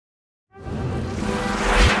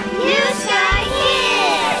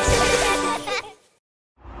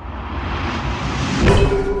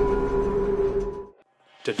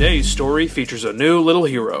Today's story features a new little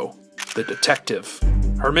hero, the detective.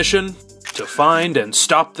 Her mission? To find and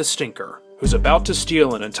stop the stinker, who's about to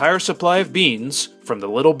steal an entire supply of beans from the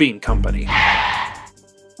Little Bean Company.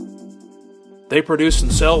 They produce and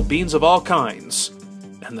sell beans of all kinds,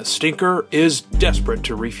 and the stinker is desperate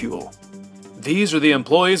to refuel. These are the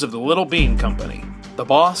employees of the Little Bean Company. The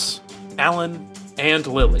boss, Alan, and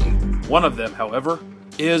Lily. One of them, however,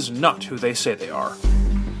 is not who they say they are.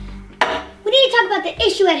 We need to talk about the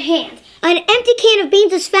issue at hand. An empty can of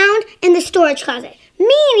beans was found in the storage closet,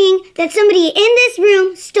 meaning that somebody in this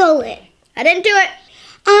room stole it. I didn't do it.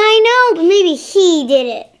 I know, but maybe he did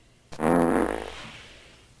it.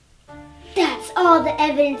 That's all the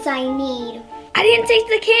evidence I need. I didn't take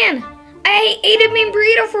the can. I ate a bean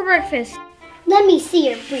burrito for breakfast. Let me see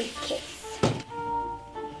your briefcase.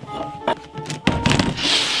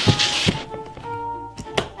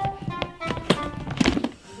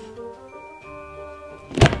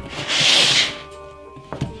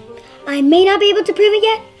 I may not be able to prove it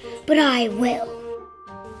yet, but I will.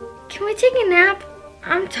 Can we take a nap?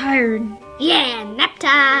 I'm tired. Yeah, nap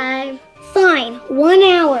time. Fine, 1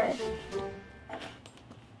 hour.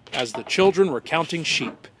 As the children were counting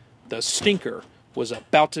sheep, the stinker was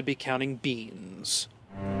about to be counting beans.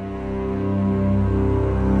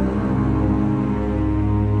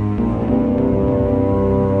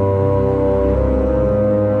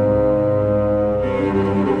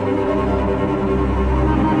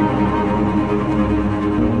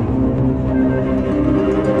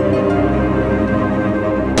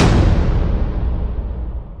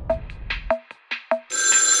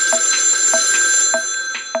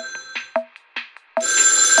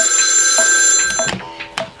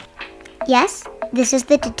 Yes, this is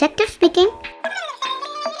the detective speaking.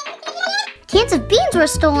 Cans of beans were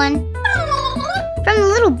stolen. From the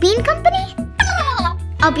Little Bean Company?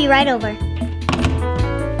 I'll be right over.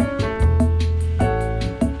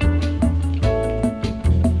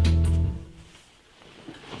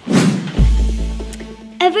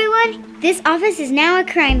 Everyone, this office is now a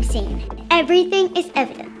crime scene. Everything is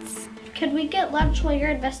evidence. Could we get lunch while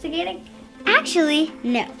you're investigating? Actually,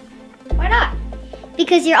 no. Why not?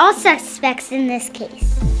 Because you're all suspects in this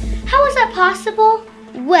case. How is that possible?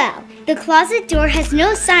 Well, the closet door has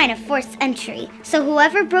no sign of forced entry, so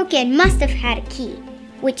whoever broke in must have had a key,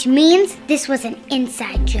 which means this was an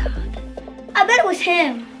inside job. I bet it was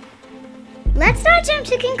him. Let's not jump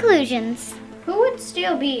to conclusions. Who would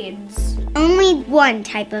steal beans? Only one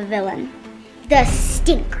type of villain, the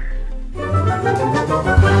stinker.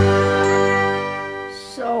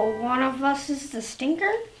 So one of us is the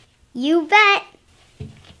stinker? You bet.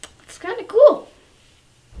 It's kind of cool.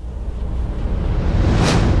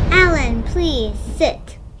 Alan, please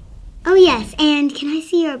sit. Oh yes, and can I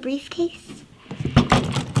see your briefcase?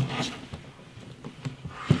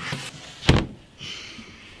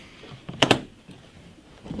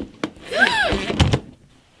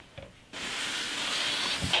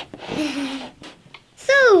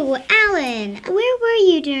 So, Alan, where were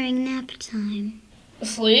you during nap time?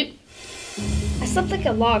 Asleep? I slept like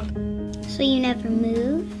a log. So you never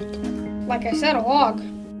moved? Like I said, a log.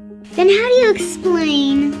 Then how do you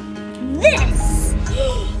explain this?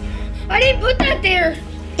 I didn't put that there.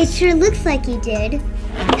 It sure looks like you did.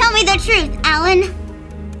 Tell me the truth, Alan.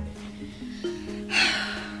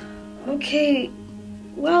 Okay,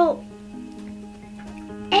 well,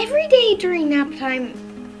 every day during nap time,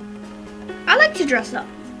 I like to dress up.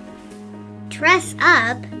 Dress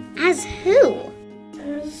up? As who?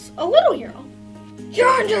 As a little hero. You're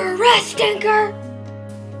under arrest, stinker!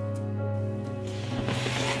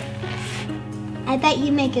 I bet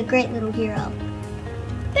you make a great little hero.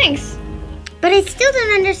 Thanks. But I still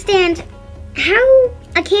don't understand how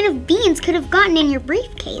a can of beans could have gotten in your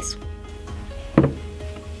briefcase.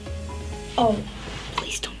 Oh,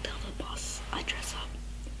 please don't tell the boss I dress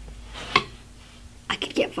up. I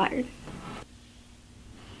could get fired.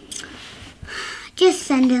 Just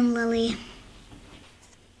send in Lily.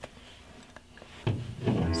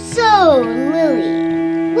 So,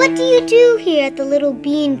 Lily, what do you do here at the Little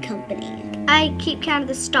Bean Company? I keep count of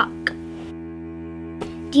the stock.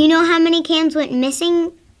 Do you know how many cans went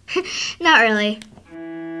missing? Not really.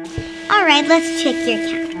 All right, let's check your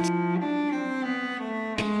count.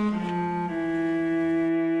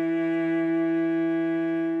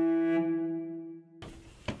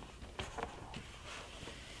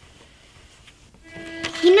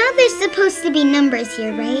 You know there's supposed to be numbers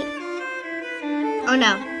here, right? Oh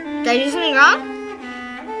no. Did I do something wrong?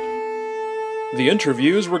 The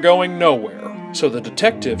interviews were going nowhere, so the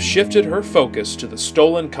detective shifted her focus to the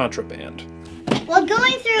stolen contraband. While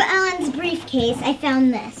going through Ellen's briefcase, I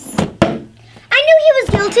found this. I knew he was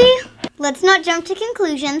guilty. Let's not jump to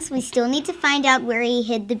conclusions. We still need to find out where he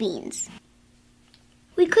hid the beans.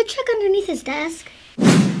 We could check underneath his desk.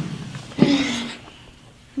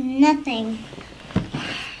 Nothing.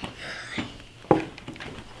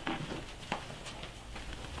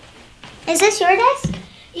 Is this your desk?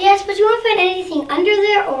 Yes, but you won't find anything under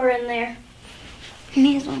there or in there.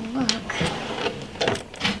 May as well look.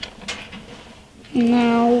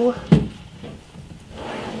 No.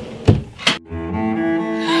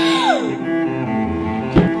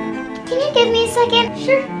 Can you give me a second?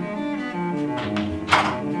 Sure.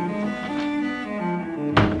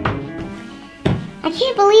 I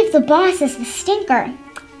can't believe the boss is the stinker.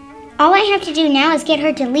 All I have to do now is get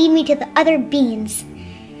her to lead me to the other beans.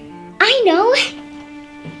 I know.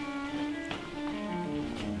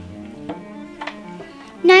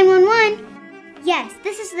 911. Yes,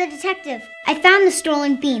 this is the detective. I found the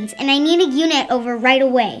stolen beans, and I need a unit over right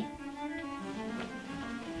away.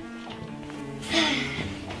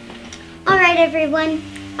 All right, everyone.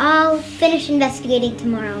 I'll finish investigating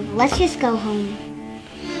tomorrow. Let's just go home.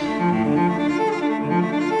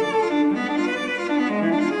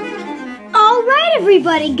 All right,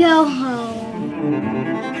 everybody, go home.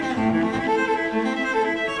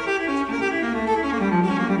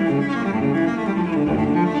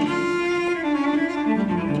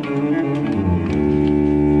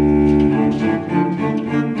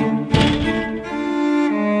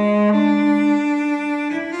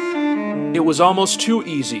 It was almost too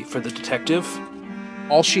easy for the detective.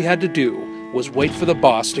 All she had to do was wait for the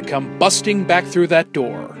boss to come busting back through that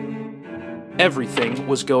door. Everything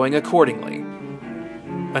was going accordingly,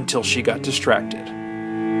 until she got distracted.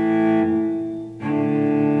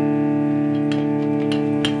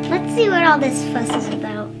 Let's see what all this fuss is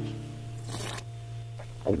about.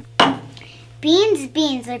 Beans,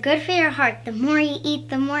 beans are good for your heart. The more you eat,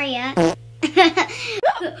 the more you...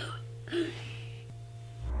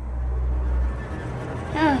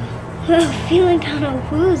 Oh, feeling kind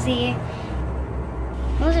of woozy.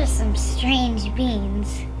 Those are some strange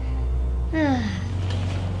beans.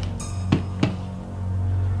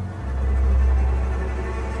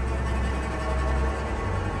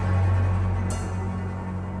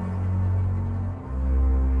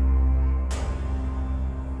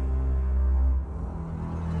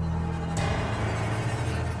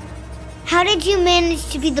 How did you manage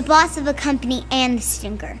to be the boss of a company and the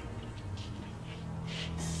stinker?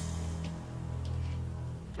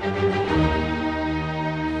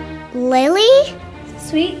 Lily?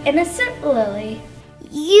 Sweet, innocent Lily.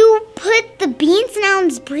 You put the beans in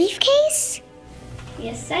Alan's briefcase?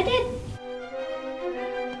 Yes, I did.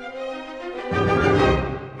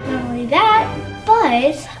 Not only that,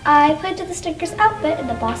 but I put the stinker's outfit in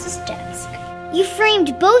the boss's desk. You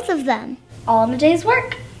framed both of them. All in a day's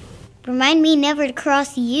work. Remind me never to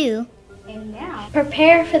cross you. And now,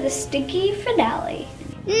 prepare for the stinky finale.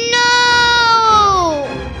 No!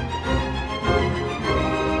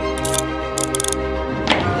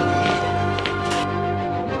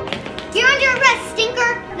 You're under arrest,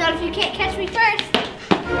 stinker! Not if you can't catch me first.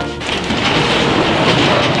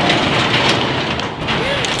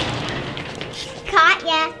 Caught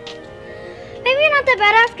ya. Maybe you're not that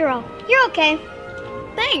bad after all. You're okay.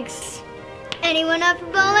 Thanks. Anyone up for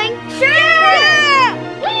bowling? Sure! Yeah!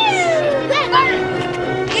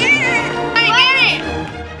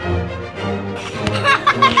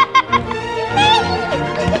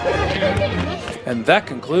 And that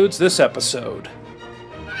concludes this episode.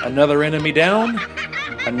 Another enemy down,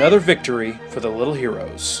 another victory for the little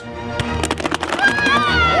heroes.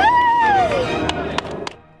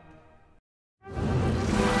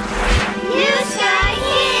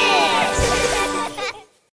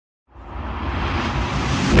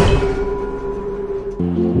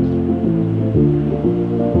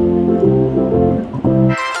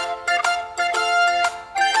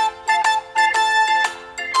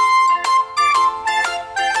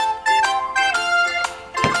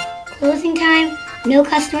 Closing time, no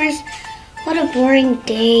customers. What a boring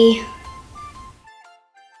day.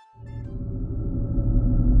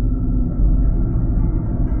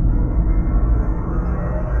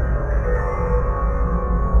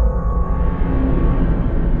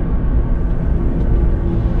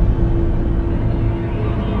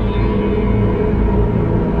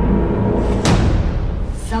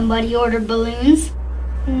 Somebody ordered balloons?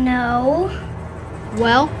 No.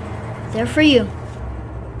 Well, they're for you.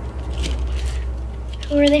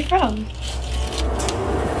 Who are they from?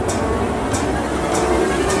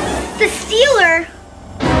 The Stealer!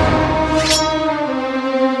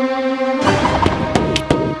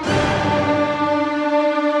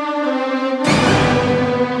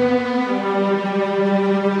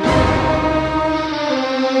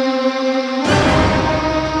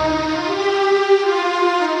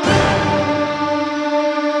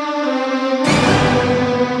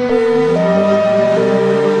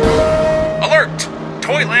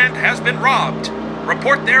 robbed.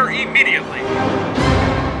 Report there immediately.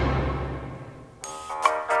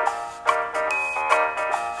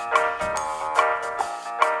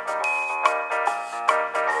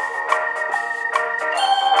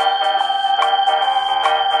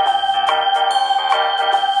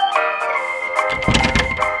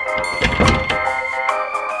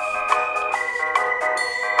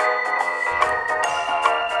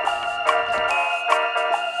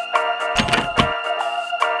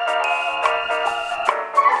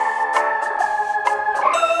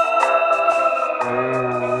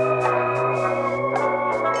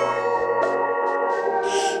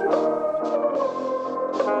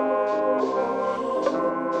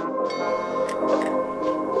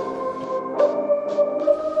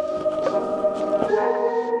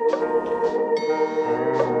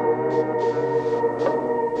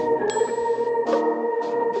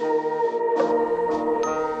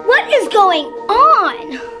 What is going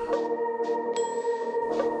on?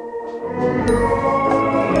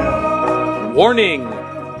 Warning!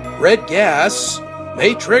 Red gas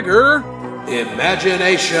may trigger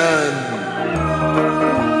imagination.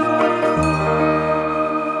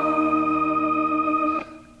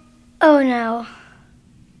 Oh no.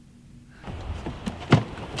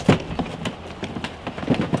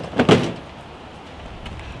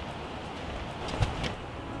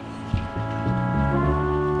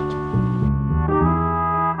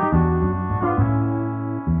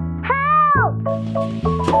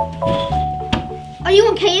 Are you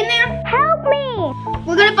okay in there? Help me!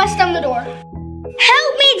 We're gonna bust down the door.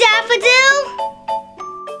 Help me, Daffodil!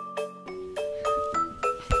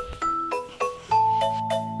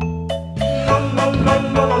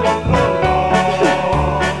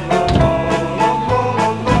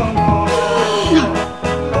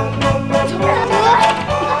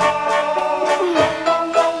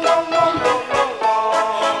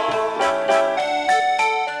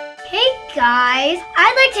 Hey guys,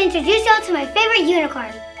 I'd like to introduce y'all to my favorite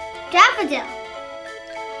unicorn, Daffodil.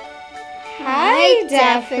 Hi,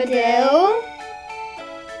 Daffodil.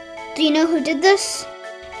 Do you know who did this?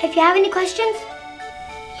 If you have any questions,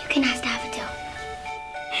 you can ask Daffodil.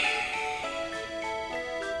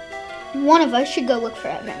 One of us should go look for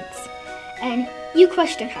evidence. And you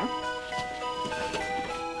question her.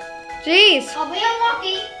 Jeez, I'll be on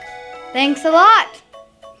walkie. thanks a lot.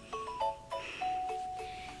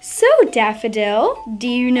 So, Daffodil, do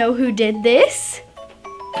you know who did this?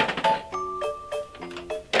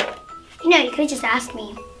 You know, you could just ask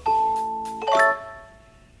me.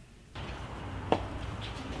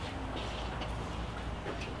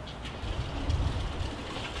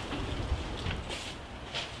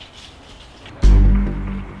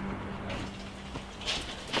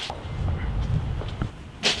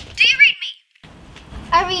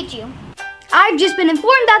 I read you. I've just been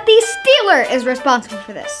informed that the Stealer is responsible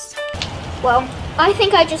for this. Well, I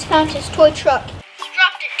think I just found his toy truck. He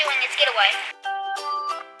dropped it doing his getaway.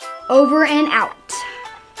 Over and out.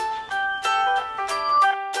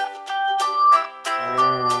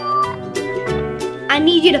 I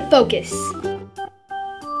need you to focus.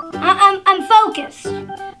 I'm focused.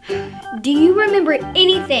 Do you remember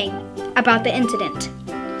anything about the incident?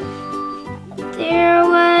 There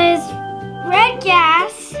was red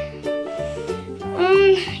gas,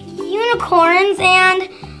 unicorns, and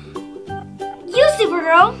you,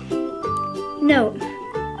 Supergirl. No.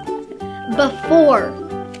 Before.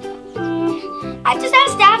 I just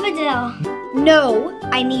asked Daffodil. No,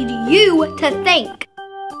 I need you to think.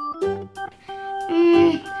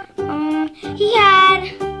 He had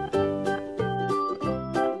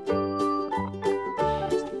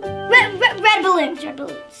red balloons. Red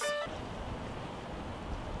balloons.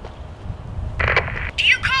 Do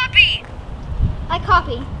you copy? I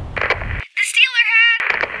copy. The Stealer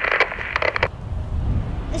had...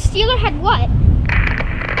 The Stealer had what?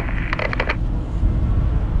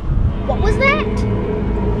 What was that?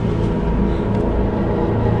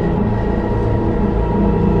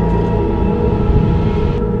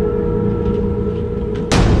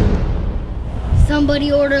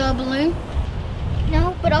 Somebody order a balloon?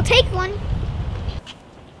 No, but I'll take one.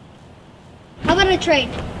 How about a trade?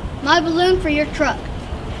 My balloon for your truck.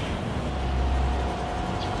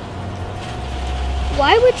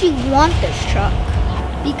 Why would you want this truck?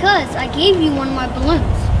 Because I gave you one of my balloons.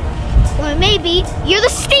 Well, maybe you're the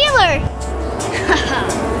Stealer.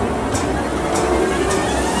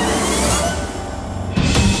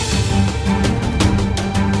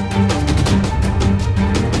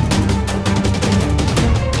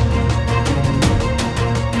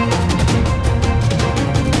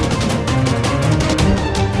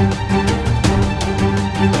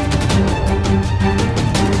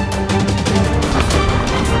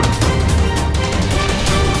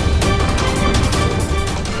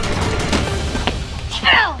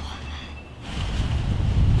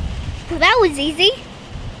 was easy.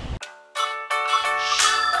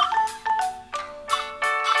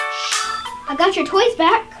 I got your toys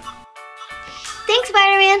back. Thanks,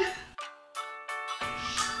 Spider-Man.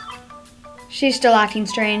 She's still acting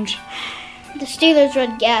strange. The Steelers'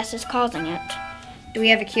 red gas is causing it. Do we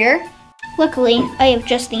have a cure? Luckily, I have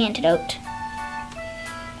just the antidote.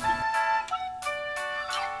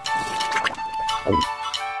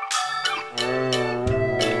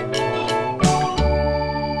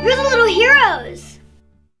 You're the little heroes.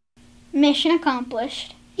 Mission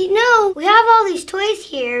accomplished. You know, we have all these toys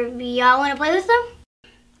here. Y'all want to play with them?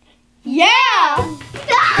 Yeah!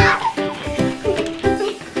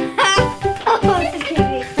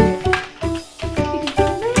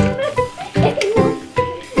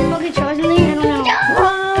 Okay, Charlie, I don't know.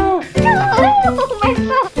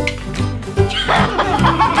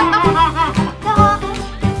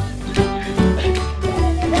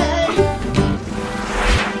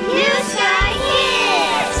 New Sky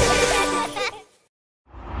Kids!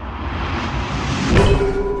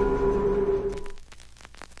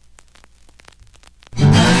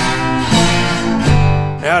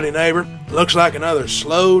 Howdy, neighbor. Looks like another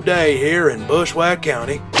slow day here in Bushwhack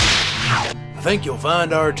County. I think you'll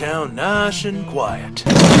find our town nice and quiet.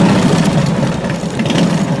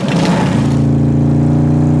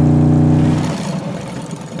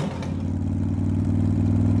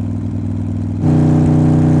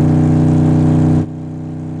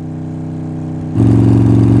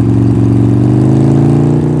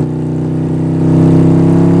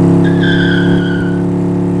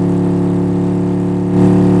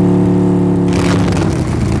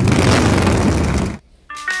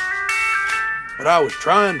 What I was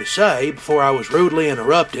trying to say before I was rudely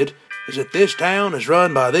interrupted is that this town is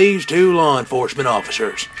run by these two law enforcement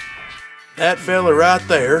officers. That fella right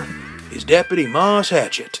there is Deputy Moss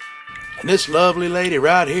Hatchet, and this lovely lady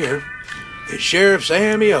right here is Sheriff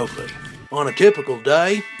Sammy Oakley. On a typical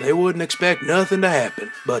day, they wouldn't expect nothing to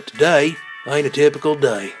happen, but today ain't a typical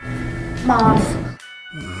day. Moss.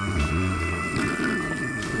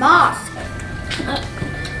 Moss.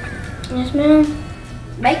 Yes, ma'am.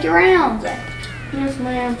 Make your rounds. Yes,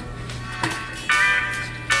 ma'am.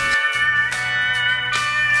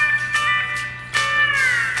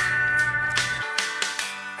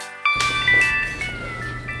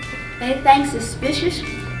 Anything suspicious?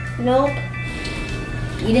 Nope.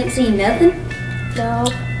 You didn't see nothing? No.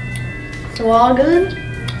 So all good?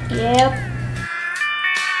 Yep.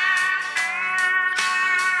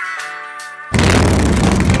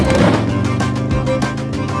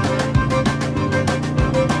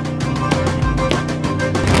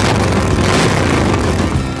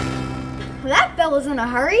 That fella's in a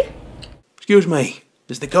hurry. Excuse me,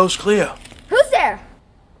 is the coast clear? Who's there?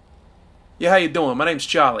 Yeah, how you doing? My name's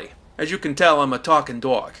Charlie. As you can tell, I'm a talking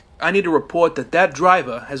dog. I need to report that that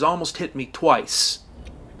driver has almost hit me twice.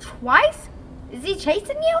 Twice? Is he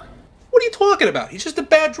chasing you? What are you talking about? He's just a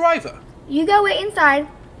bad driver. You go wait inside.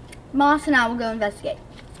 Moss and I will go investigate.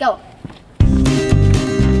 Let's go.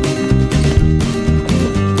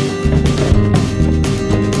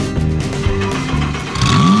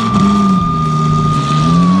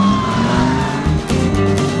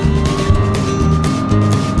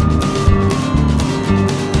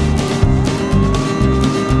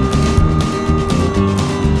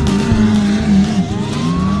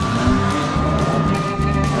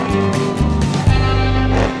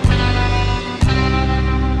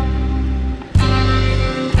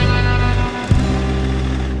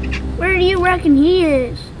 Where do you reckon he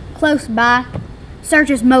is? Close by. Search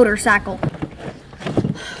his motorcycle.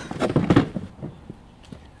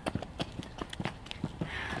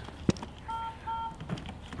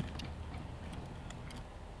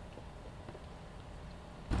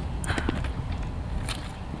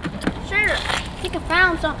 Sure. I think I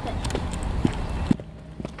found something.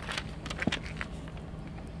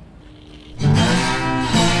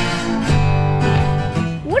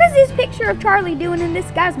 What is this picture of Charlie doing in this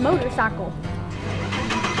guy's motorcycle?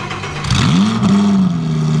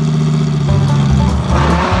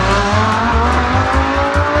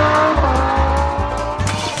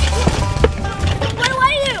 What do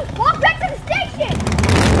I do? Walk back to the station!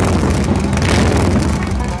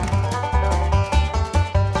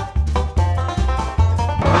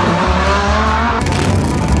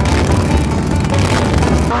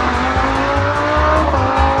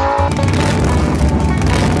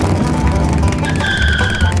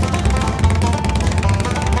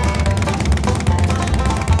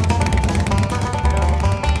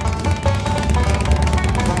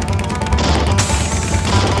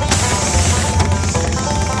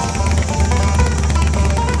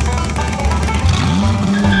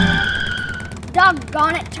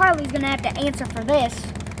 Charlie's gonna have to answer for this.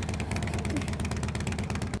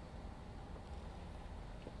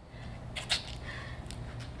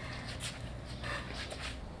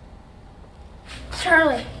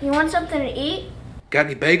 Charlie, you want something to eat? Got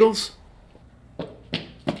any bagels?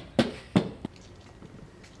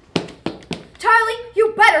 Charlie,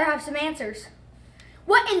 you better have some answers.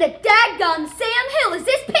 What in the daggone Sam Hill is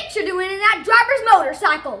this picture doing in that driver's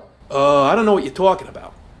motorcycle? I don't know what you're talking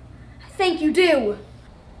about. I think you do.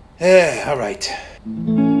 All right.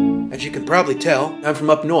 As you can probably tell, I'm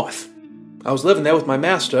from up north. I was living there with my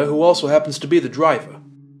master, who also happens to be the driver.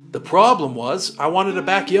 The problem was, I wanted a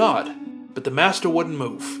backyard, but the master wouldn't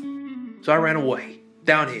move. So I ran away,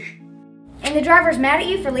 down here. And the driver's mad at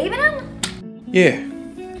you for leaving him? Yeah,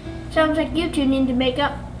 Sounds like you two need to make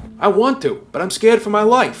up. I want to, but I'm scared for my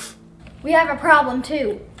life. We have a problem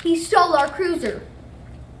too. He stole our cruiser.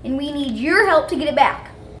 And we need your help to get it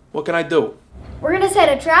back. What can I do? We're gonna set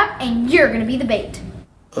a trap and you're gonna be the bait.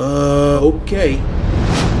 Okay.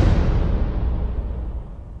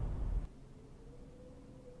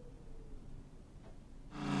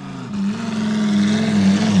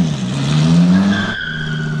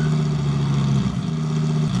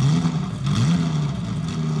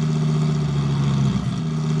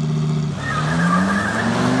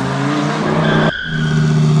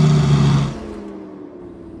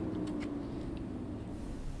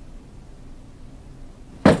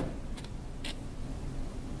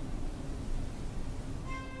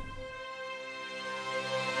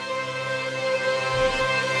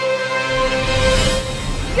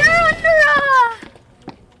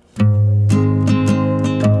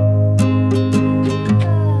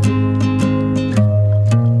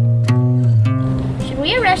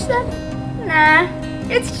 Nah,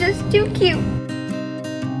 it's just too cute.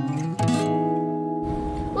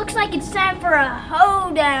 Looks like it's time for a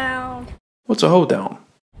hoedown. What's a hoedown?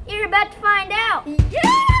 You're about to find out. Yeah!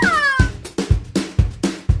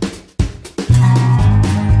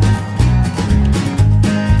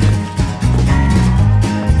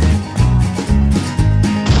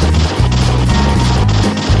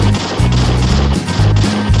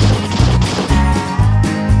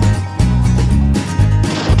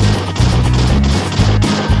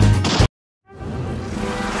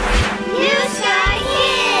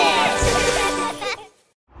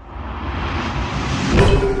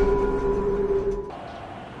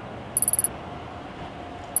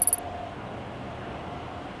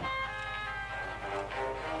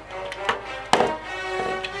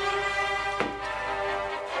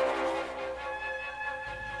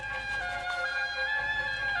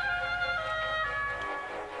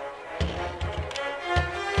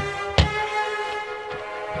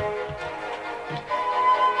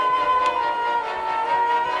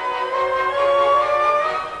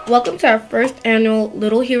 Welcome to our first annual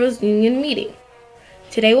Little Heroes Union meeting.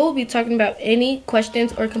 Today we'll be talking about any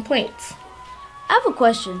questions or complaints. I have a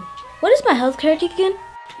question. What is my health care kick again?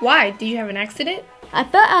 Why? Did you have an accident? I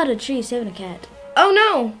fell out of a tree saving a cat. Oh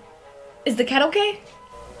no! Is the cat okay?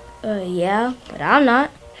 Yeah, but I'm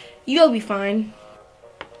not. You'll be fine.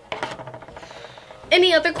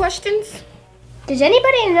 Any other questions? Does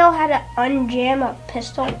anybody know how to unjam a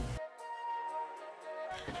pistol?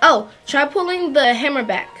 Oh, try pulling the hammer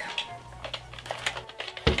back.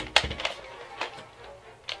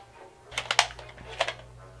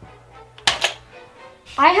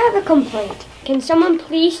 I have a complaint. Can someone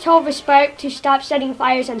please tell Respect to stop setting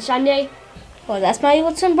fires on Sunday? Well, that's my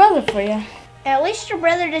evil twin brother for you. At least your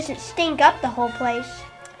brother doesn't stink up the whole place.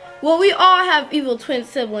 Well, we all have evil twin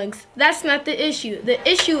siblings. That's not the issue. The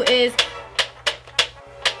issue is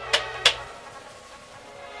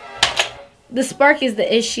the spark is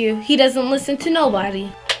the issue. He doesn't listen to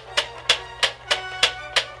nobody.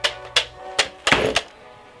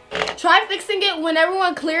 Try fixing it when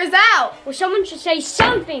everyone clears out. Well, someone should say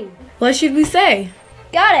something. What should we say?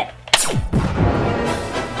 Got it.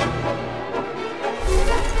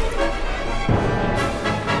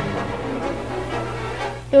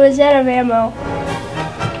 It was out of ammo.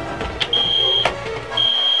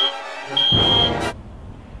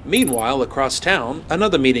 Meanwhile, across town,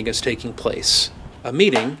 another meeting is taking place. A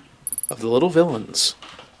meeting of the little villains.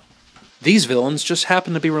 These villains just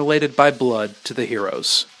happen to be related by blood to the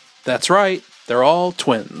heroes. That's right, they're all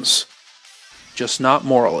twins. Just not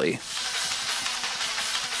morally.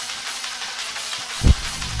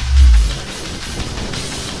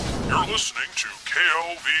 You're listening to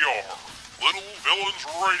KLVR, Little Villains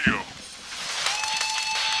Radio.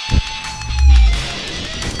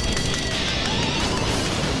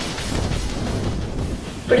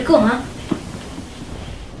 Pretty cool, huh?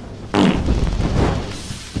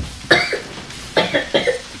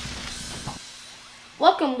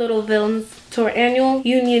 little villains, to our annual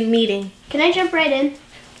union meeting. Can I jump right in?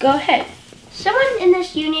 Go ahead. Someone in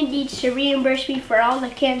this union needs to reimburse me for all the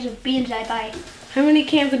cans of beans I buy. How many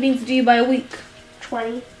cans of beans do you buy a week?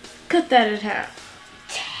 20. Cut that in half.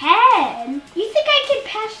 10? You think I can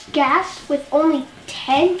pass gas with only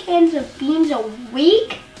 10 cans of beans a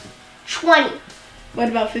week? 20. What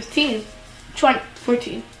about 15? 20.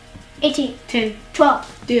 14. 18. 10.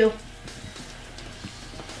 12. Deal.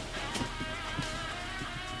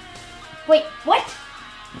 Wait, what?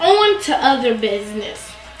 On to other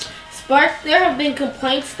business. Spark, there have been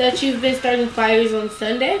complaints that you've been starting fires on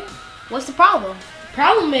Sunday. What's the problem?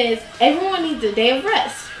 Problem is, everyone needs a day of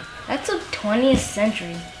rest. That's the 20th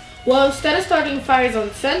century. Well, instead of starting fires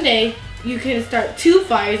on Sunday, you can start 2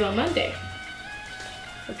 fires on Monday.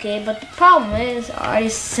 Okay, but the problem is, I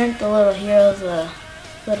sent the little heroes a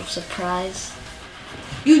little surprise.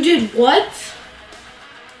 You did what?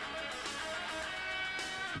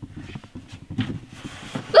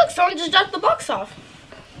 Look, someone just dropped the box off.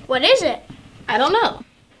 What is it? I don't know.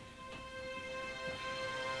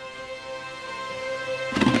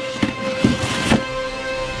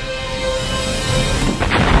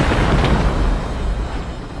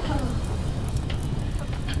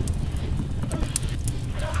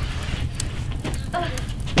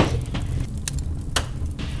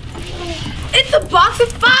 It's a box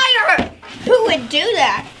of fire! Who would do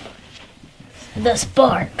that? The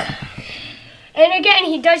spark. And again,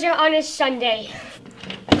 he does it on his Sunday.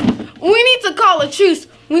 We need to call a truce.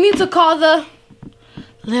 We need to call the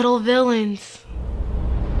little villains.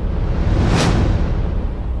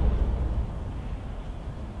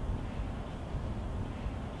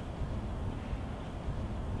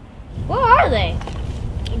 Where are they?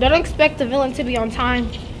 Don't expect the villain to be on time.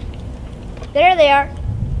 There they are.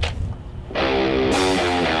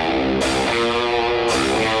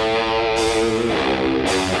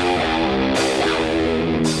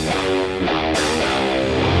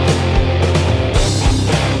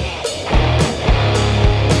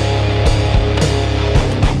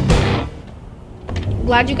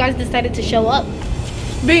 Glad you guys decided to show up.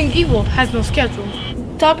 Being evil has no schedule.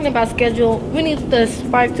 Talking about schedule, we need the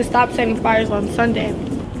spark to stop setting fires on Sunday.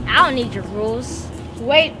 I don't need your rules.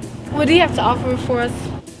 Wait, what do you have to offer for us?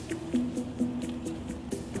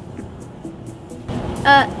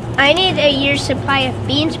 I need a year's supply of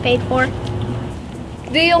beans paid for.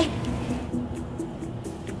 Deal.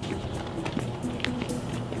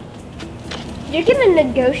 You're gonna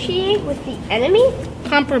negotiate with the enemy?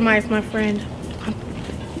 Compromise, my friend.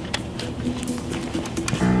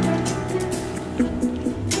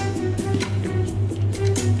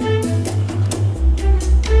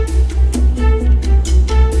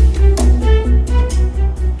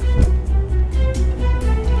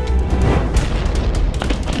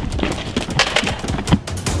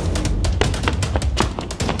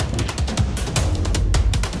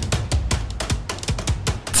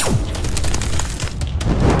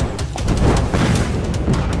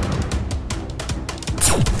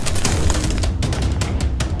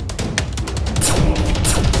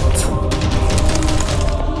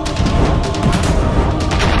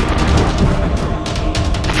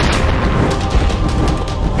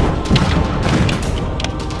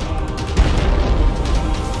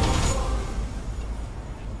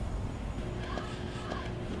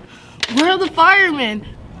 Where are the firemen?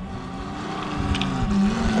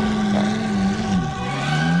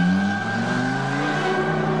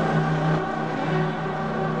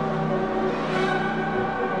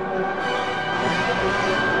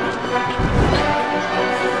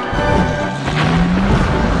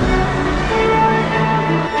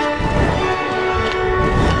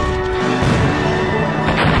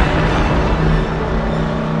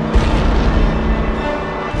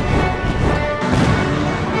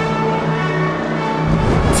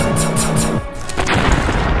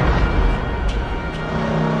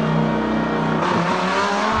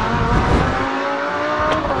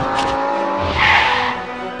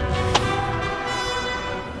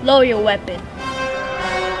 Lower your weapon.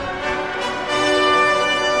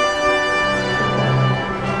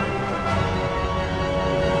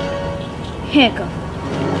 Handcuff.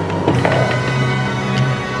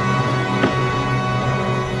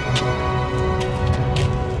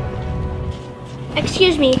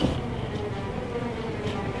 Excuse me.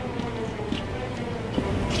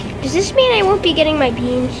 Does this mean I won't be getting my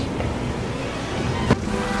beans?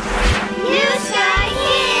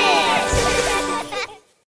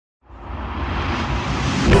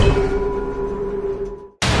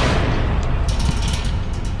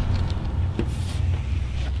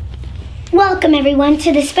 Welcome everyone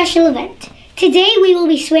to the special event. Today we will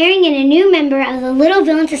be swearing in a new member of the Little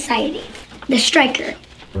Villain Society, the Striker.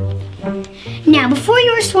 Now, before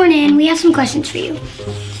you are sworn in, we have some questions for you.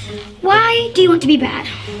 Why do you want to be bad?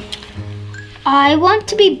 I want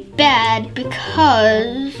to be bad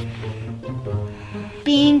because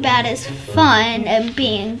being bad is fun and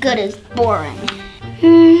being good is boring.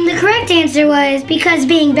 The correct answer was because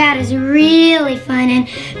being bad is really fun and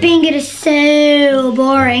being good is so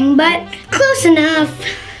boring, but close enough.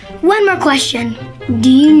 One more question.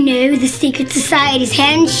 Do you know the secret society's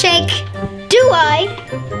handshake? Do I?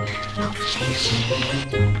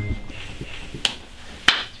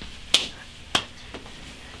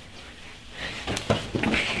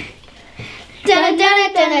 Dun,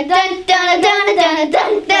 dun, dun, dun, dun, dun, dun,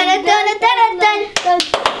 dun, dun, dun, dun, dun.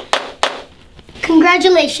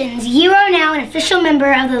 Congratulations, you are now an official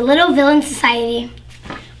member of the Little Villain Society.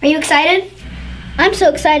 Are you excited? I'm so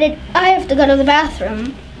excited, I have to go to the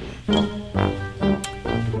bathroom.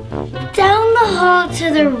 Down the hall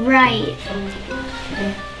to the right.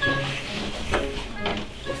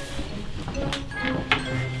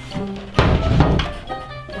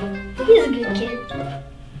 He's a good kid.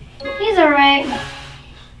 He's alright.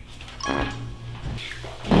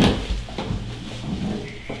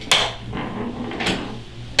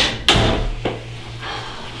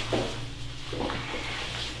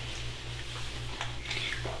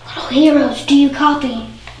 Little heroes, do you copy?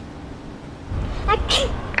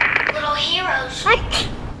 Little heroes,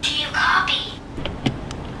 do you copy?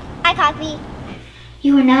 I copy.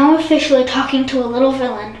 You are now officially talking to a little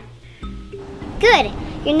villain. Good.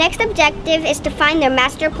 Your next objective is to find their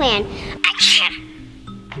master plan.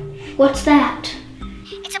 What's that?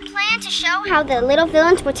 It's a plan to show how the little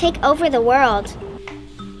villains will take over the world.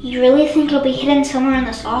 You really think I'll be hidden somewhere in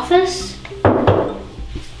this office?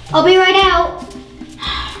 I'll be right out.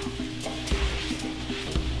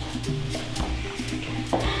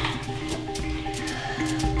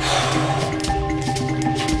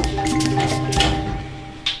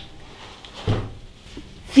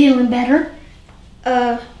 Feeling better?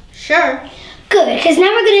 Sure. Good, because now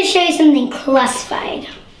we're going to show you something classified.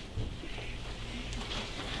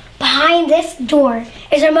 Behind this door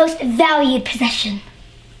is our most valued possession.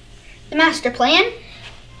 The master plan?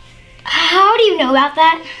 How do you know about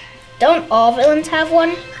that? Don't all villains have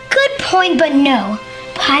one? Good point, but no.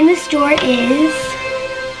 Behind this door is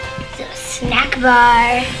the snack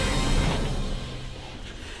bar.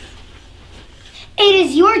 It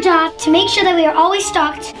is your job to make sure that we are always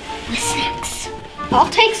stocked with snacks. I'll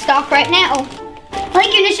take stock right now. I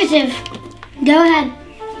like your initiative. Go ahead.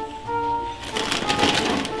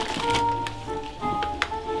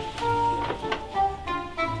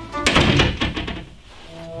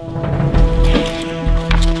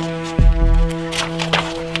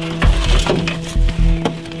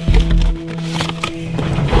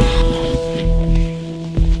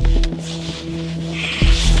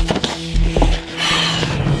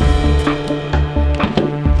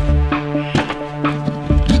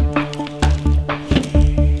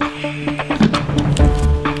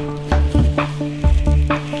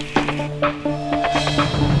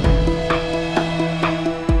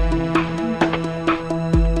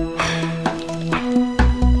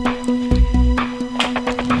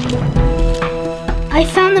 I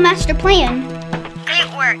found the master plan. Great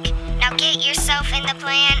work. Now get yourself in the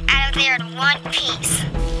plan out of there in one piece.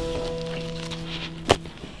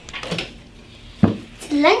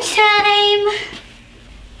 It's lunchtime.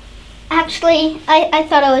 Actually, I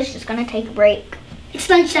thought I was just gonna take a break. It's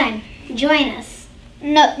lunchtime. Join us.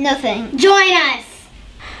 No, nothing. Join us.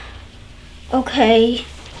 Okay.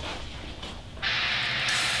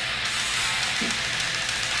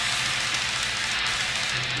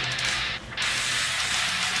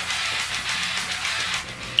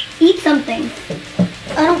 Eat something.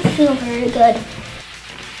 I don't feel very good.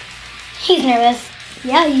 He's nervous.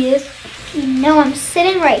 Yeah, he is. No, I'm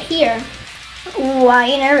sitting right here. Why are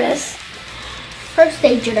you nervous? First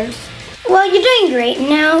aid jitters. Well, you're doing great.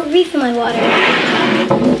 Now, refill my water.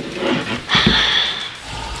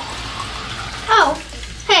 Oh,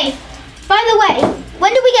 hey, by the way,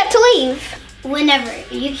 when do we get to leave?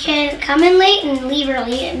 Whenever. You can come in late and leave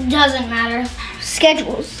early. It doesn't matter.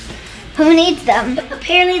 Schedules. Who needs them?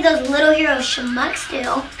 Apparently those little hero schmucks do.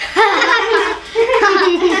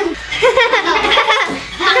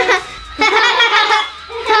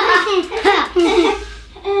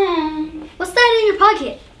 What's that in your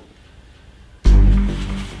pocket?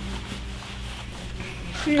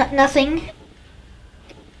 Nothing.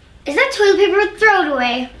 Is that toilet paper? Throw it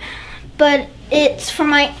away. But it's for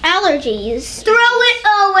my allergies. Throw it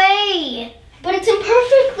away. But it's in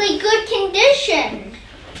perfectly good condition.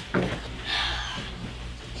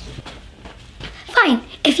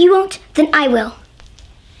 If you won't, then I will.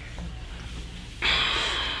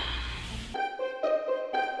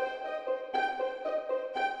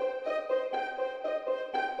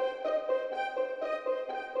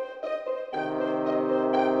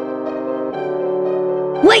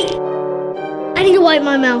 Wait! I need to wipe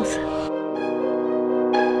my mouth.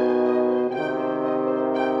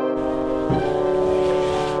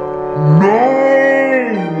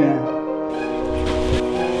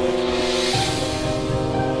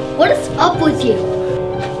 What is up with you?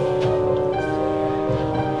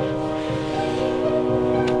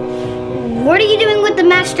 What are you doing with the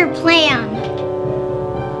master plan?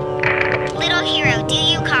 Little hero, do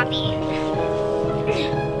you copy?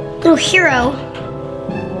 Little hero.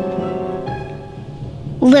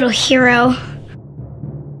 Little hero.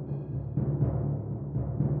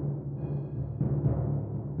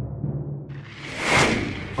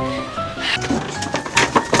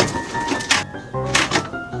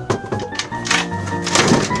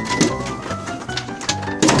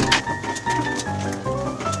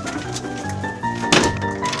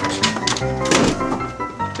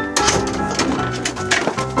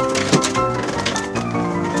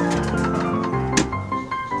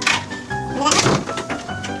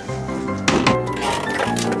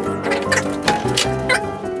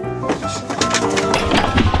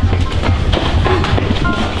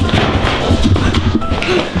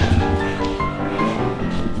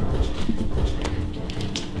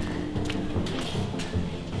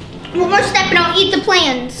 One more step and I'll eat the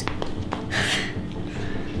plans.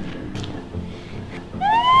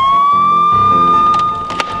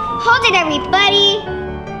 Hold it, everybody.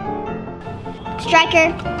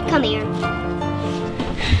 Striker, come here.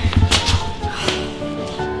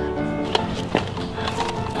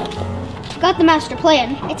 Got the master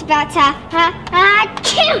plan. It's about to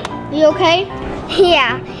You okay?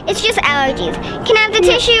 Yeah, it's just allergies. Can I have the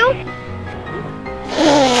tissue?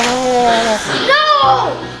 No!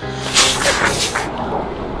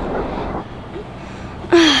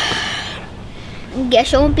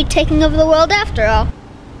 Guess I won't be taking over the world after all.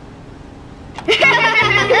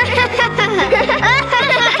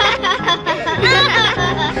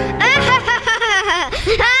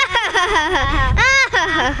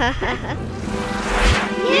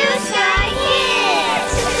 New Sky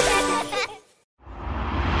Kids!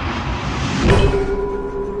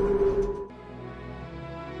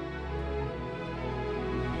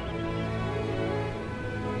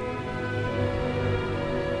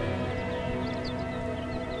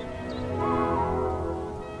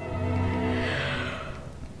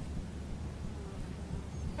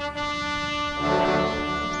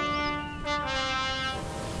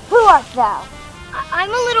 Who art thou? I'm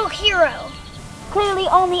a little hero. Clearly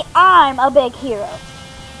only I'm a big hero.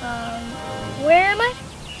 Where am I?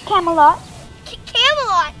 Camelot.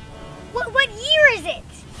 Camelot! What year is it?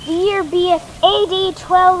 The year beeth AD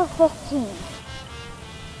 1215.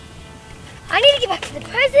 I need to get back to the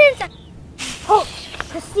present. Halt!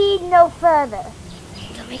 Proceed no further.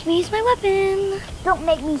 Don't make me use my weapon. Don't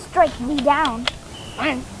make me strike thee down.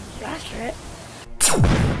 Fine. Ask for it.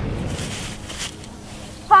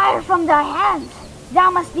 Fire from thy hands.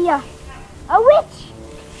 Thou must be a witch.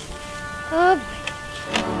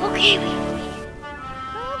 Okay.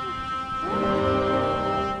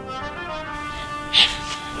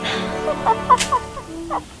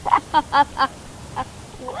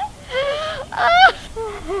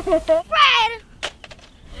 Fred!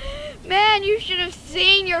 Man, you should have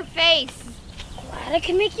seen your face. Glad I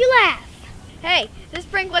can make you laugh. Hey, this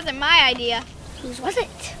prank wasn't my idea. Whose was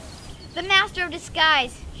it? The Master of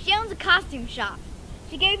Disguise. She owns a costume shop.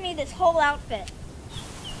 She gave me this whole outfit.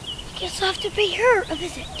 Guess I'll have to pay her a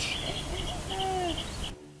visit.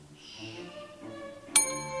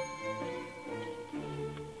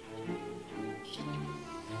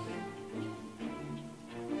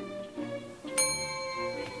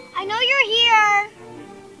 I know you're here.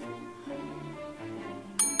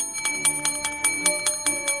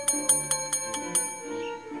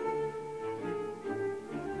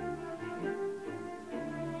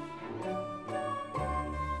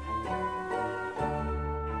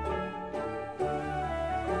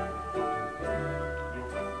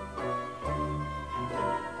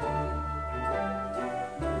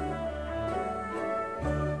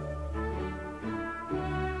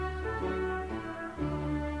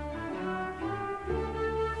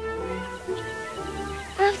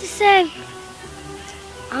 I have to say,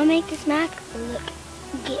 I'll make this mask look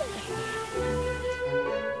good.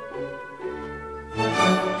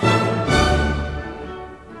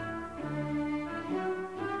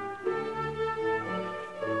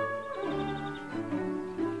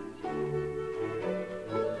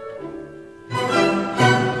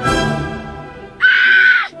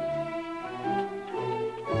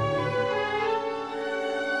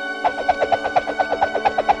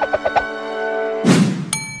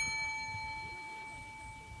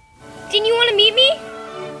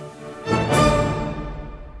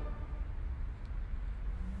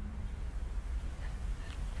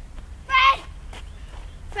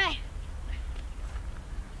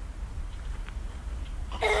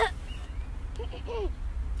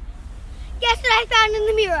 I found in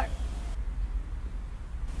the mirror.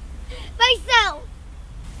 Myself.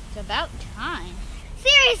 It's about time.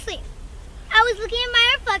 Seriously, I was looking at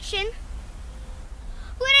my reflection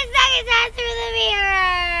when a second time through the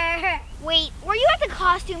mirror. Wait, were you at the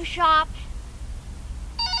costume shop?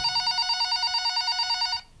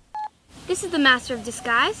 This is the Master of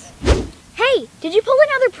Disguise. Hey, did you pull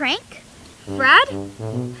another prank? Brad?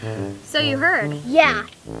 So you heard. Yeah,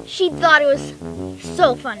 she thought it was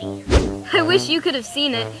so funny. I wish you could have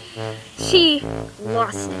seen it. She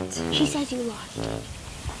lost it. She says you lost it.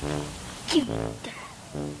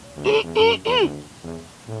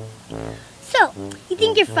 So, you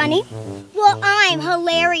think you're funny? Well, I'm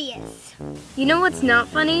hilarious. You know what's not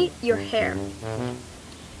funny? Your hair.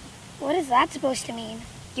 What is that supposed to mean?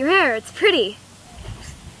 Your hair, it's pretty.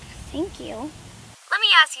 Thank you. Let me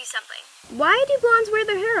ask you something. Why do blondes wear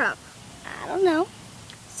their hair up? I don't know.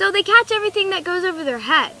 So they catch everything that goes over their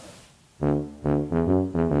head.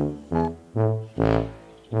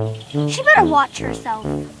 She better watch herself.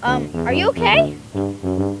 Are you okay?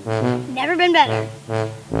 Never been better.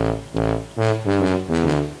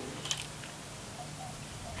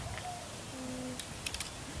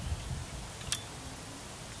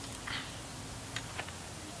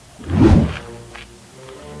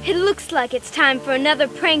 It looks like it's time for another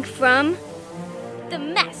prank from the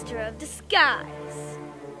Master of Disguise.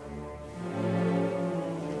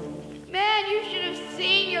 Man, you should have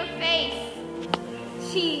seen your face.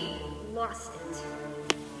 She lost it.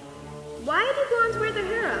 Why do blondes wear their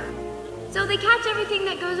hair up? So they catch everything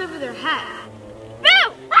that goes over their head.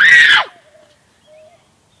 No! Ah!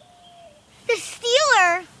 The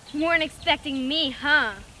Stealer! You weren't expecting me,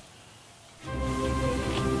 huh?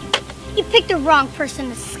 You picked the wrong person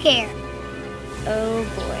to scare. Oh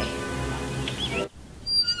boy.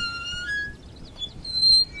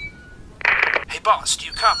 Hey boss, do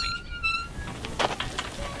you copy?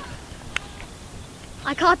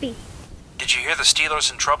 I copy. Did you hear the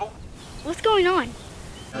Steelers in trouble? What's going on?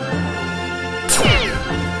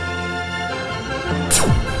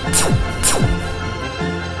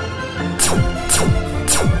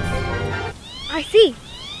 I see.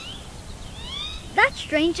 That's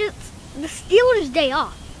strange. It's the Steelers' day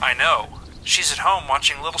off. I know. She's at home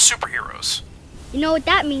watching Little Superheroes. You know what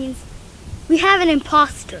that means? We have an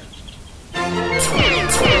imposter.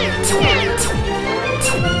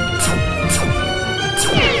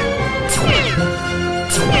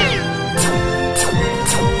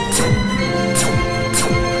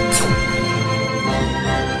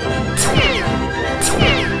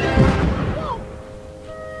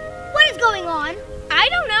 What is going on? I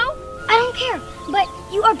don't know. I don't care, but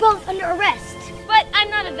you are both under arrest. But I'm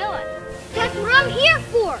not a villain. That's what I'm here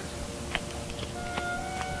for.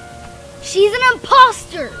 She's an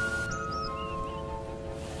imposter.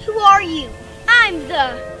 Who are you? I'm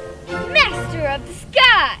the Master of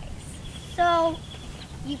Disguise. So,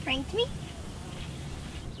 you pranked me?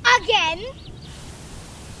 Again?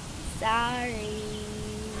 Sorry.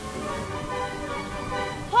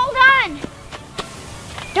 Hold on!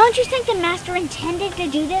 Don't you think the Master intended to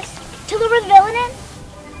do this? To lure the villain in?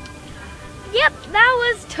 Yep, that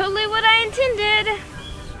was totally what I intended.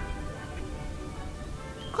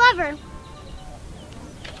 Clever.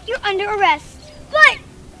 You're under arrest. But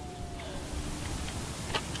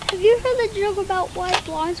have you heard the joke about why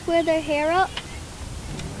blondes wear their hair up?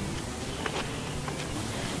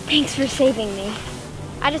 Thanks for saving me.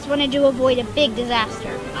 I just wanted to avoid a big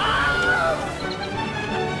disaster.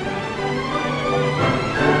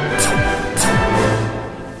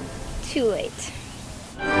 Too late.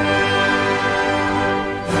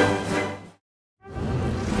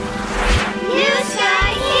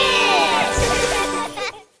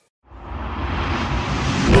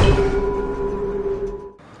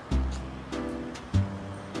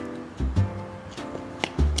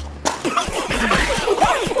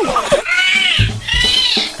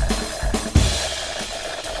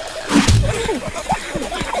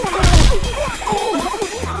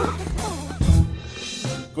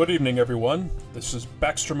 Good evening, everyone. This is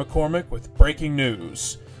Baxter McCormick with breaking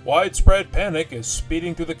news. Widespread panic is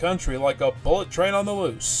speeding through the country like a bullet train on the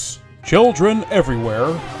loose. Children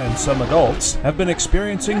everywhere, and some adults, have been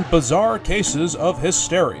experiencing bizarre cases of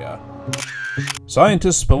hysteria.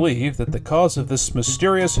 Scientists believe that the cause of this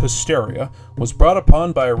mysterious hysteria was brought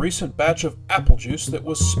upon by a recent batch of apple juice that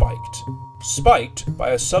was spiked. Spiked by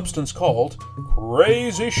a substance called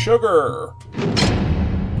crazy sugar.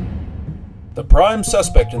 The prime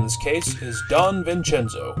suspect in this case is Don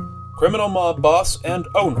Vincenzo, criminal mob boss and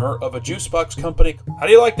owner of a juice box company. How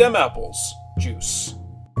do you like them apples? Juice.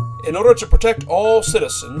 In order to protect all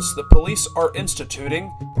citizens, the police are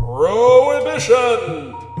instituting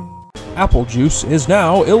Prohibition! Apple juice is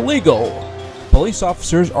now illegal. Police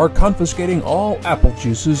officers are confiscating all apple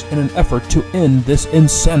juices in an effort to end this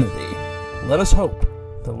insanity. Let us hope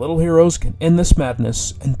the little heroes can end this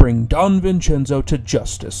madness and bring Don Vincenzo to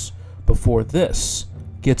justice before this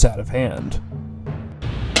gets out of hand.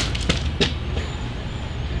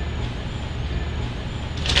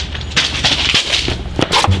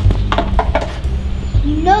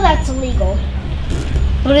 You know that's illegal.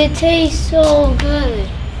 But it tastes so good.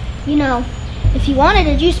 You know, if you wanted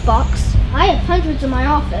a juice box, I have hundreds in my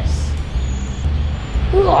office.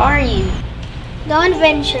 Who are you? Don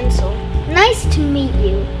Vincenzo. Nice to meet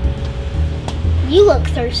you. You look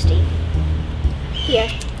thirsty. Here,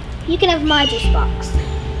 you can have my juice box.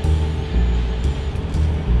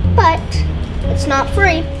 But it's not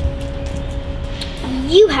free.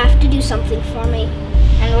 You have to do something for me.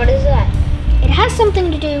 And what is that? It has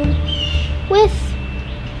something to do with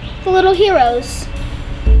the little heroes.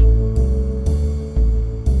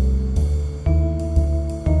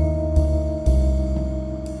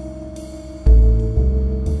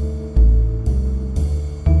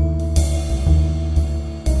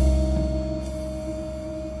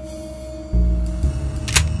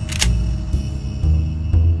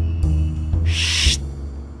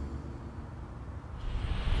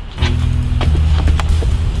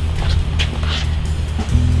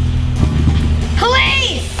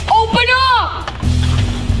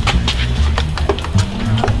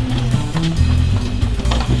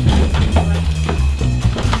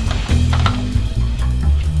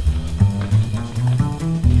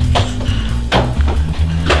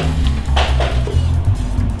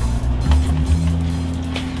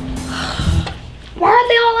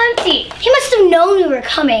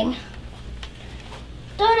 Coming.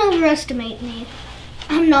 Don't overestimate me.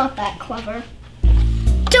 I'm not that clever.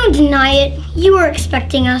 Don't deny it. You were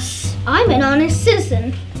expecting us. I'm an honest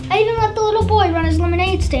citizen. I even let the little boy run his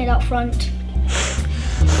lemonade stand out front.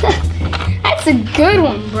 That's a good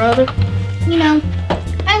one, brother. You know,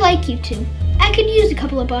 I like you two. I could use a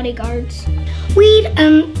couple of bodyguards. We'd,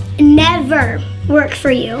 never work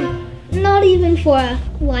for you. Not even for a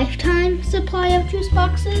lifetime supply of juice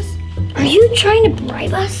boxes? Are you trying to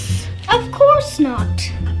bribe us? Of course not.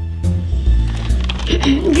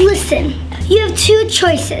 Listen, you have two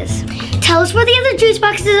choices. Tell us where the other juice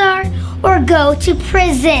boxes are, or go to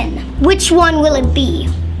prison. Which one will it be?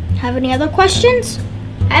 Have any other questions?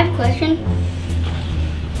 I have a question.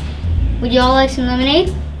 Would you all like some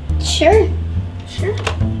lemonade? Sure. Sure.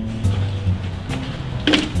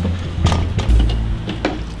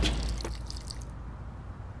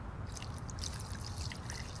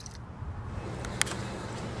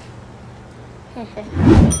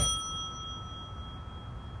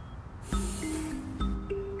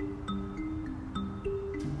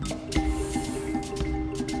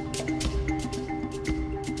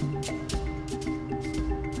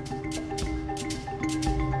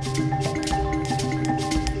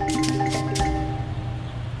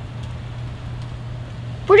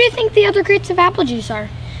 Where do you think the other crates of apple juice are?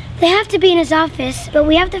 They have to be in his office, but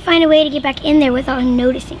we have to find a way to get back in there without him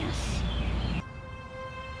noticing us.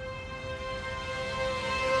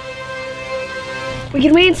 We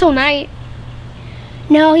can wait until night.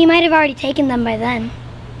 No, he might have already taken them by then.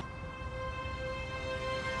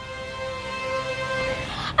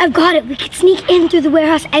 I've got it. We could sneak in through the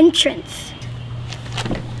warehouse entrance.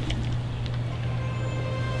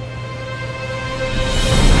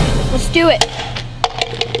 Let's do it.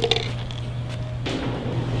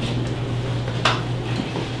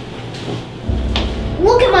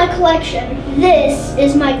 Look at my collection. This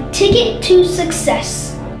is my ticket to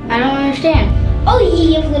success. I don't understand. Oh,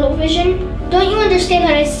 ye of little vision. Don't you understand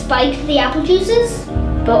that I spiked the apple juices?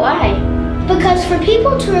 But why? Because for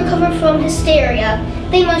people to recover from hysteria,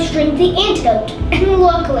 they must drink the antidote. And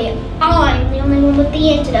luckily, I'm the only one with the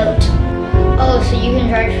antidote. Oh, so you can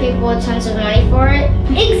charge people with tons of money for it?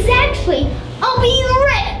 Exactly. I'll be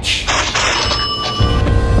rich.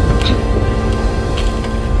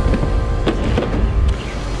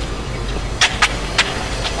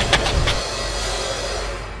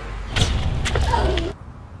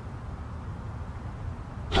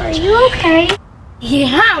 Are you okay?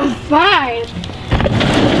 Yeah, I'm fine.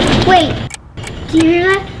 Wait, do you hear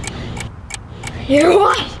that? Hear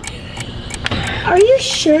what? Are you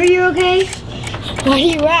sure you're okay? Why do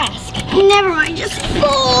you ask? Never mind, just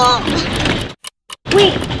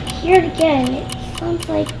wait, hear it again. It sounds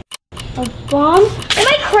like a bomb. Am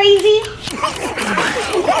I crazy?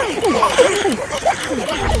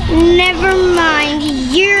 Never mind,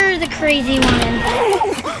 you're the crazy one.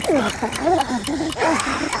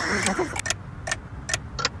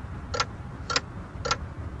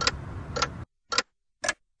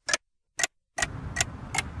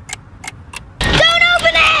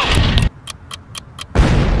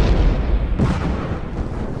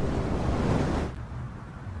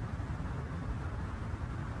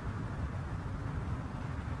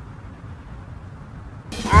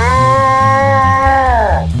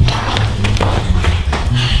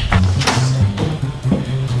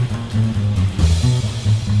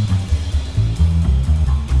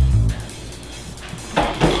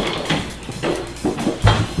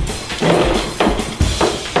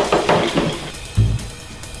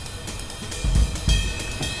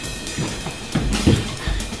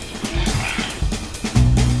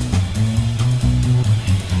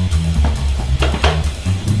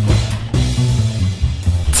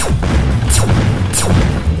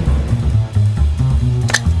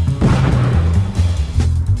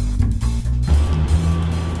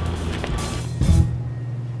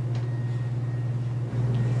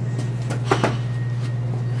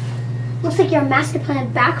 like your master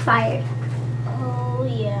plan backfired. Oh,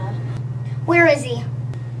 yeah. Where is he?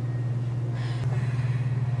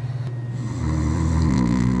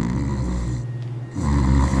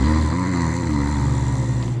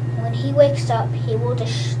 When he wakes up, he will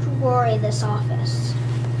destroy this office.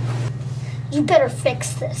 You better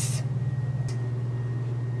fix this.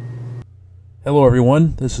 Hello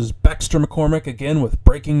everyone, this is Baxter McCormick again with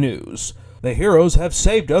breaking news. The heroes have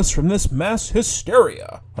saved us from this mass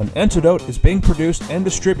hysteria. An antidote is being produced and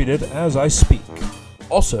distributed as I speak.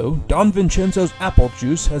 Also, Don Vincenzo's apple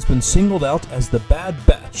juice has been singled out as the bad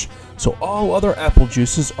batch, so all other apple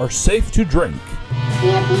juices are safe to drink.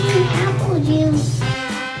 Champion apple juice.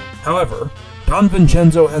 However, Don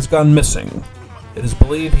Vincenzo has gone missing. It is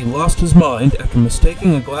believed he lost his mind after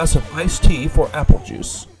mistaking a glass of iced tea for apple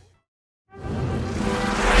juice.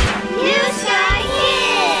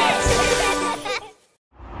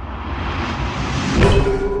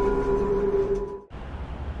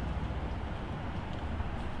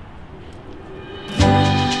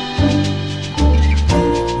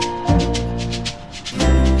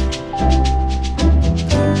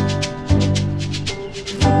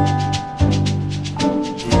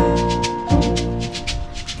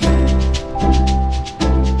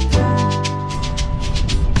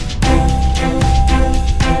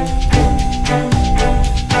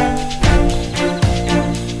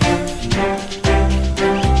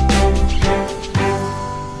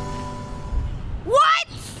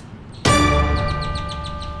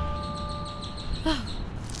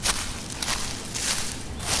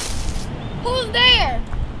 Who's there?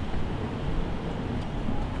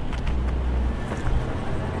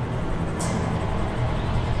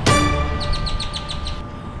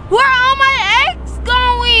 Where are all my eggs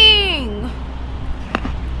going?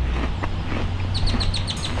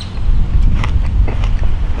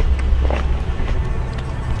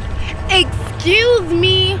 Excuse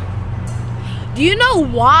me. Do you know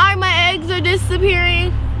why my eggs are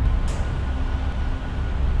disappearing?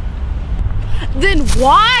 Then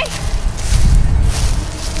why?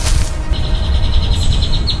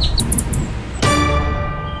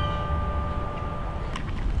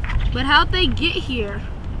 But how'd they get here?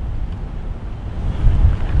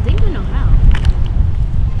 I think I know how.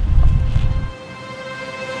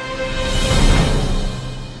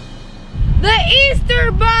 The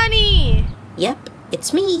Easter Bunny! Yep,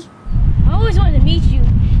 it's me. I always wanted to meet you.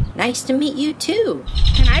 Nice to meet you too.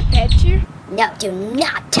 Can I pet you? No, do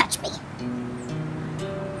not touch me.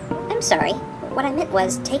 I'm sorry. What I meant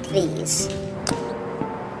was take these.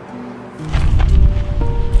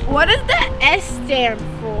 What does the S stand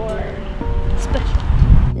for? Special.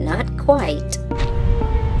 Not quite.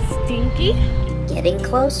 Stinky? Getting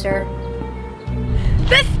closer.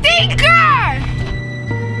 The Stinker!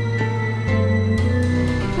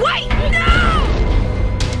 Wait, no!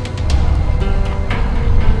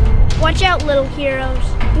 Watch out, little heroes.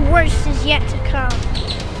 The worst is yet to come.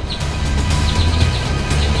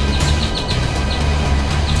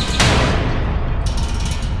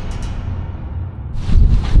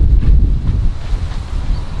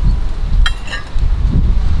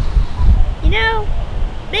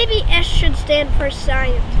 Maybe S should stand for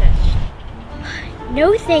scientist.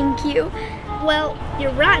 No, thank you. Well,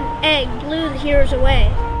 your rotten egg blew the heroes away.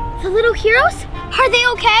 The little heroes? Are they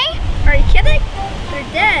okay? Are you kidding?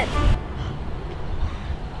 They're dead.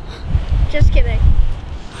 Just kidding.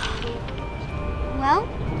 Well,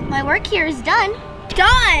 my work here is done.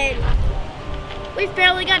 Done! We've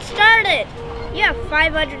barely got started. You have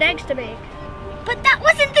 500 eggs to make. But that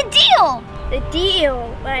wasn't the deal! The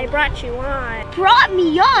deal that I brought you on. Brought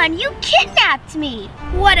me on? You kidnapped me!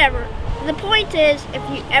 Whatever. The point is, if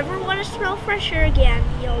you ever want to smell fresher again,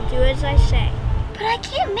 you'll do as I say. But I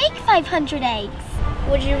can't make 500 eggs.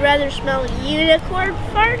 Would you rather smell unicorn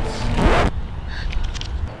farts?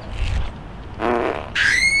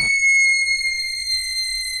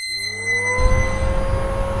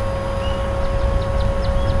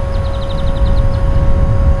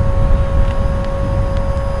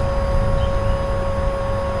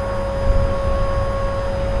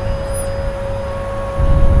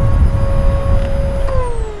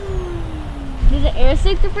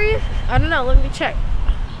 Safe to breathe? I don't know, let me check.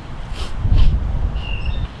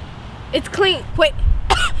 It's clean. Wait.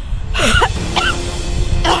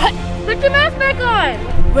 Put your mask back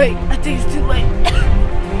on. Wait, I think it's too late.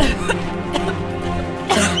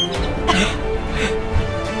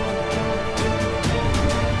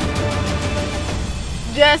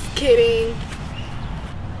 Just kidding.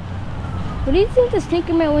 What do you think the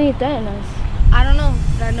stinker meant when he threatened us? I don't know,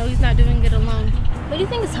 but I know he's not doing it alone. What do you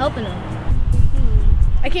think is helping him?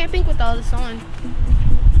 I can't think with all this on.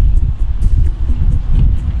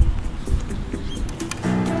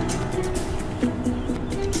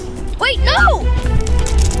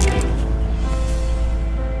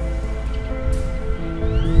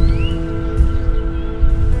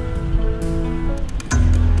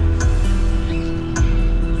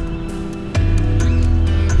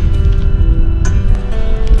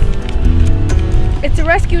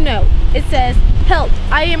 rescue note. It says, "Help,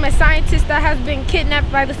 I am a scientist that has been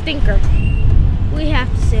kidnapped by the stinker." We have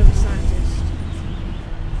to save the scientist.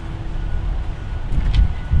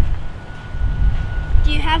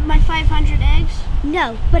 Do you have my 500 eggs?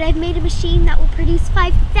 No, but I've made a machine that will produce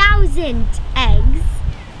 5,000 eggs.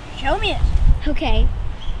 Show me it. Okay,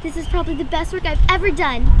 this is probably the best work I've ever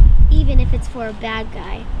done, even if it's for a bad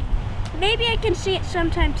guy. Maybe I can see it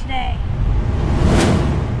sometime today.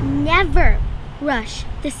 Never rush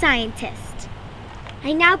the scientist.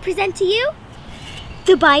 I now present to you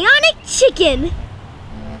the bionic chicken.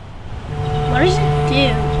 What does it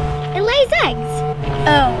do? It lays eggs.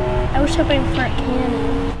 Oh, I was hoping for a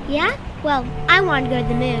cannon. Yeah? Well, I want to go to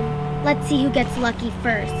the moon. Let's see who gets lucky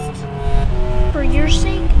first. For your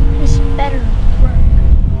sake, this better work.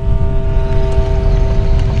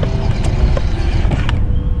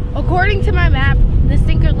 According to my map, the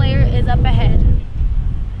stinker layer is up ahead.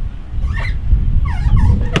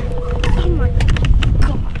 Oh my gosh.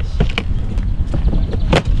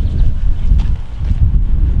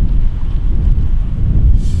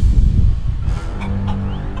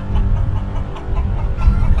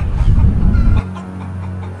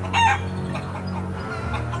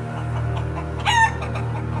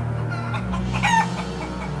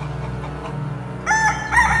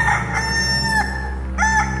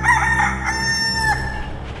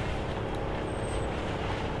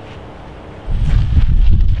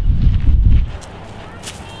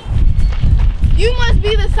 You must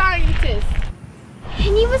be the scientist.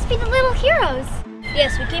 And you must be the little heroes.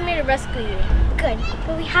 Yes, we came here to rescue you. Good,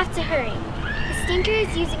 but we have to hurry. The stinker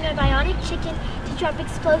is using a bionic chicken to drop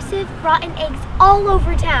explosive, rotten eggs all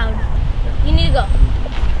over town. You need to go.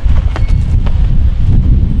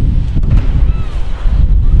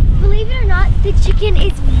 Believe it or not, the chicken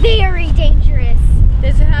is very dangerous.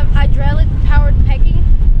 Does it have hydraulic-powered pegging?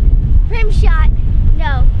 Rim shot?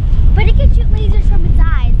 No, but it can shoot lasers from its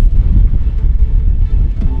eyes.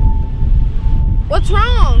 What's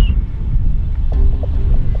wrong?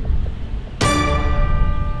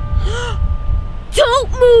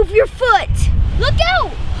 Don't move your foot! Look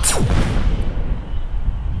out!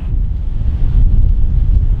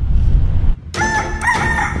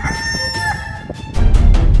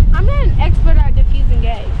 I'm not an expert at diffusing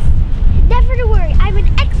eggs. Never to worry, I'm an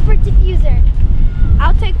expert diffuser.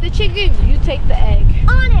 I'll take the chicken, you take the egg.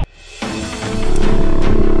 On it!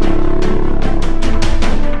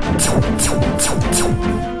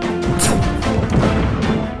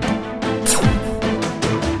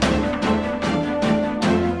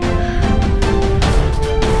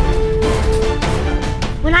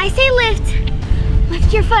 When I say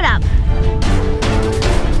lift your foot up.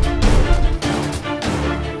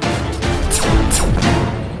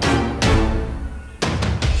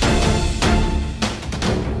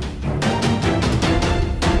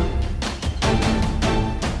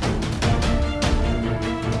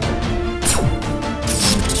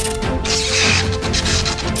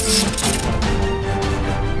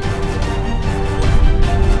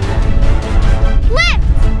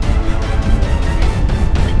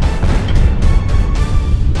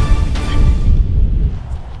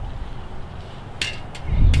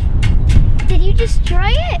 Destroy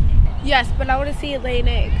it? Yes, but I want to see it lay an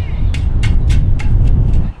egg.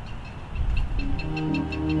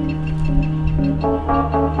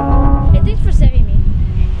 Hey, thanks for saving me.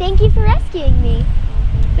 Thank you for rescuing me.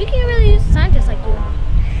 We can really use a scientist like you.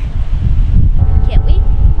 Can't we?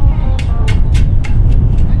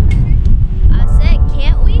 I said,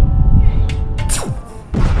 can't we?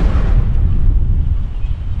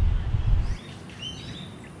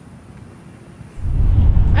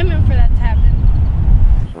 I'm in for that to happen.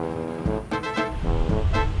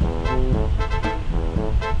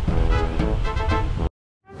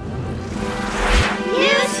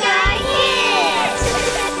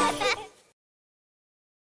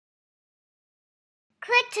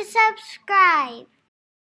 Click to subscribe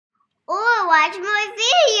or watch more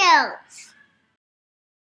videos.